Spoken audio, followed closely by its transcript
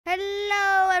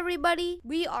Hello everybody,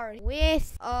 we are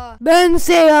with Ben,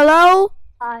 say hello.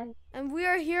 Hi. And we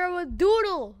are here with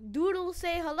Doodle. Doodle,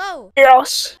 say hello.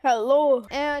 Yes. Hello.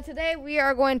 And today we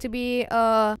are going to be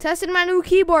testing my new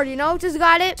keyboard, just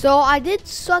got it. So I did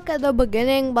suck at the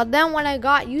beginning, but then when I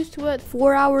got used to it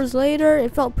 4 hours later,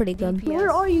 it felt pretty good. Where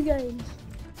are you guys?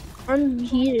 I'm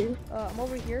here. I'm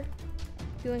over here.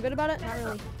 Feeling good about it? Not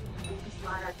really.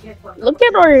 Look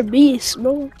at our beast,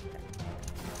 bro.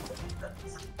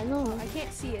 I know. I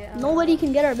can't see it. Nobody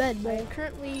can get our bed, I bro.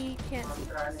 currently can't see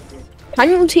it. Can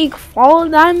you take fall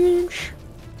damage?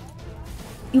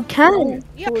 You can.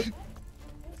 Yeah.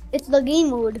 It's the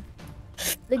game mode.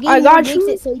 The game I mode got makes you.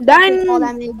 it so you Then- can take all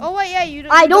damage. Oh wait, yeah, you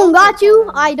don't. I don't got take you. all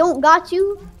damage. I don't got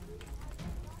you.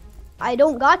 I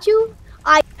don't got you.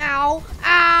 Ow!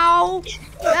 Ow!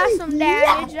 That's some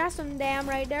damage. That's some damn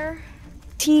right there.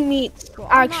 Teammates Bro,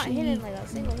 I'm not actually hitting like a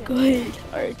single hit. good.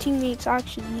 Our teammates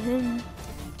actually him.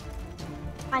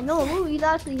 I know. Who he's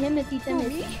actually him if he's Who, him.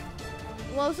 me?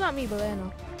 Well, it's not me, but I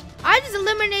know. I just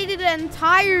eliminated the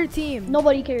entire team.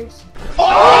 Nobody cares.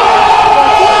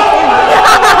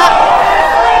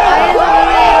 I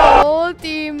eliminated the whole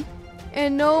team,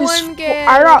 and no one cares.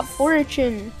 I got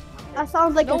fortune. That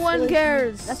sounds like No a one skill issue.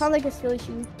 cares. That sounds like a skill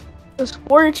issue. Was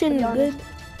fortune To be good? honest.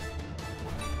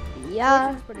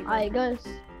 Yeah, Fortune's pretty good. I guess.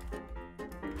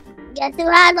 Guess who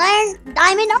has iron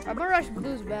diamond? I better rush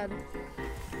blue's bad.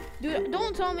 Dude,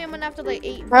 don't tell me I'm gonna have to like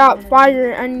 8. I got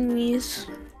fire enemies.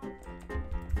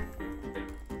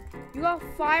 You got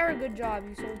fire. Good job.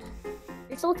 You sold.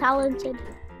 You're so talented.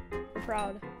 I'm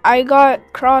proud. I got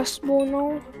crossbow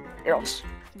now. Yes.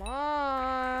 Come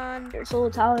on. You're so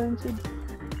talented.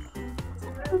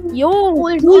 Yo,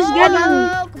 Who's who's getting-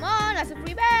 Oh, come on, that's a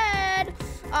free bed.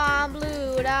 I'm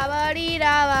blue, da ba dee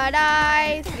da ba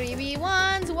die.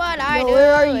 3v1's what I Yo, do.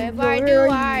 where are you? If Yo, I where do, are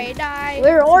you? I die.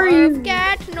 Where are you? Smurf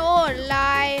cat, no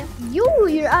lie.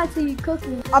 You're actually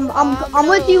cooking. I'm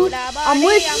with you. blue, da ba I'm dee,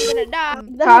 with I'm you. gonna die.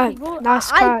 That's bro.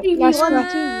 Last I cut, 3v1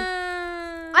 last too.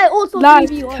 I also Last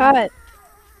 3v1. cut.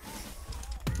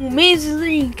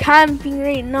 Amazingly camping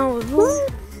right now, bro.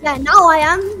 Yeah, now I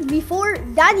am. Before,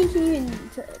 Daddy can even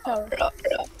tell.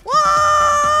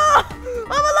 Whoa!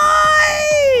 I'm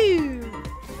alive!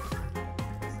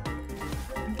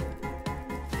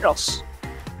 Yes.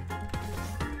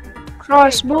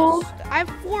 Crossbow. I have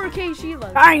 4k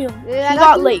Sheila. Damn. Yeah, He I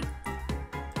got you. like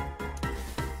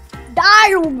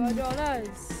Damn! Good on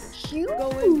us. Shoot! Go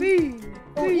with Bean.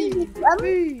 Go easy, Bean. fam.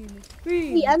 Bean.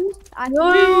 Bean. The end.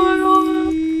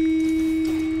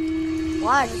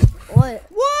 What? What?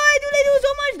 Why do they do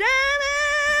so much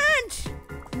damage?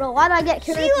 Bro, why'd I get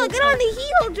carried? Sheila, get on the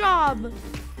heal job.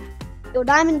 Yo,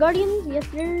 Diamond Guardians? Yes,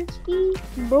 sir. Ski.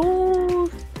 bro.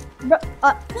 Bro,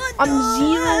 What I'm the-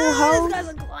 zero health. This guy's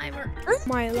a climber.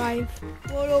 My life.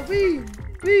 Hello, Bean.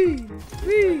 Bean.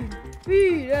 Bean.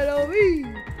 Bean. Hello,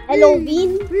 Bean. Hello,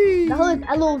 Bean. Bean. The hell is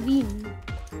Hello, Bean?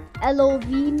 Hello,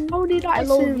 Bean. How did I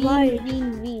Hello, survive?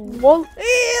 Bean. Well,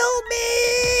 Heal me.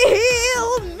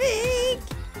 Heal me.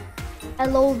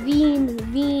 Hello, Bean.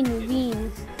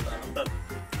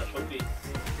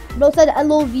 Bro said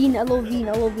hello, Bean. Hello, Bean.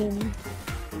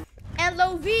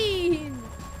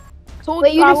 told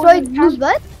Wait, you I destroyed was- Blue's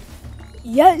bed?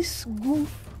 Yes, goof.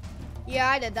 Yeah,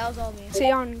 I did. That was all me. Say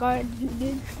on guard, you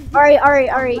did.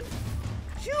 Alright.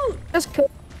 Shoot. Just kill.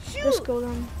 Shoot. Just kill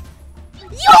them. Yo,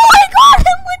 I got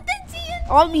him with the TNT.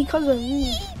 All because of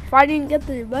me. If I didn't get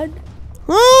their bed.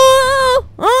 Ah,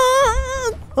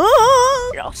 ah,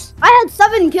 ah. Yes. I had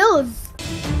 7 kills.